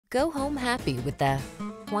Go home happy with the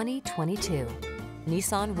 2022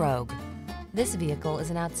 Nissan Rogue. This vehicle is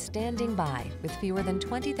an outstanding buy with fewer than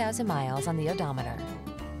 20,000 miles on the odometer.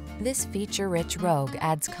 This feature-rich Rogue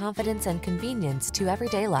adds confidence and convenience to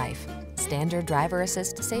everyday life. Standard driver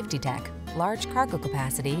assist safety tech, large cargo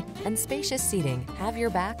capacity, and spacious seating have your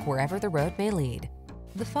back wherever the road may lead.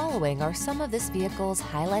 The following are some of this vehicle's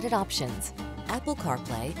highlighted options: Apple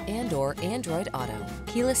CarPlay and/or Android Auto,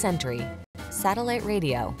 keyless entry, satellite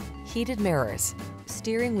radio, heated mirrors,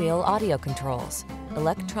 steering wheel audio controls,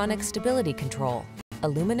 electronic stability control,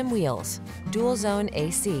 aluminum wheels, dual zone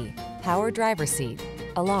AC, power driver seat,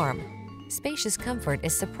 alarm. Spacious comfort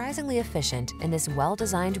is surprisingly efficient in this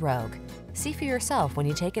well-designed Rogue. See for yourself when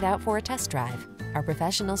you take it out for a test drive. Our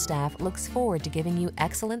professional staff looks forward to giving you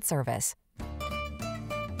excellent service.